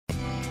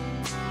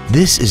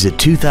This is a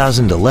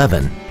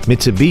 2011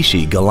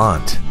 Mitsubishi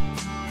Galant.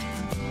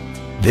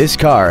 This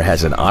car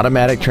has an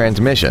automatic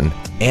transmission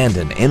and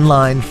an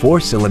inline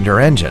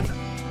 4-cylinder engine.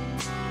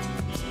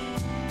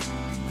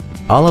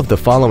 All of the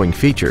following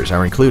features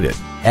are included: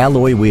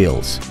 alloy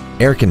wheels,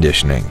 air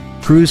conditioning,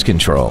 cruise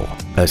control,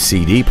 a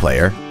CD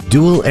player,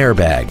 dual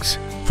airbags,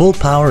 full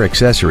power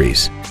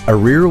accessories, a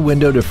rear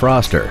window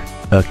defroster,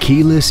 a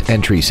keyless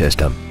entry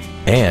system,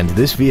 and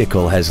this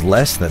vehicle has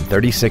less than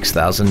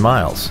 36,000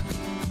 miles.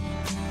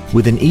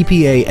 With an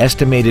EPA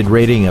estimated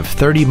rating of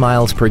 30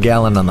 miles per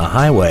gallon on the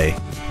highway,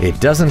 it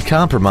doesn't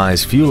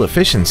compromise fuel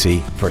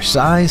efficiency for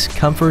size,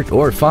 comfort,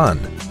 or fun.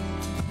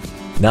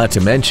 Not to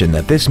mention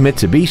that this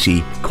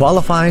Mitsubishi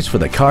qualifies for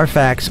the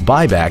Carfax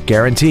buyback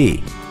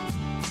guarantee.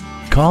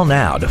 Call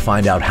now to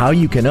find out how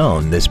you can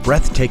own this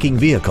breathtaking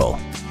vehicle.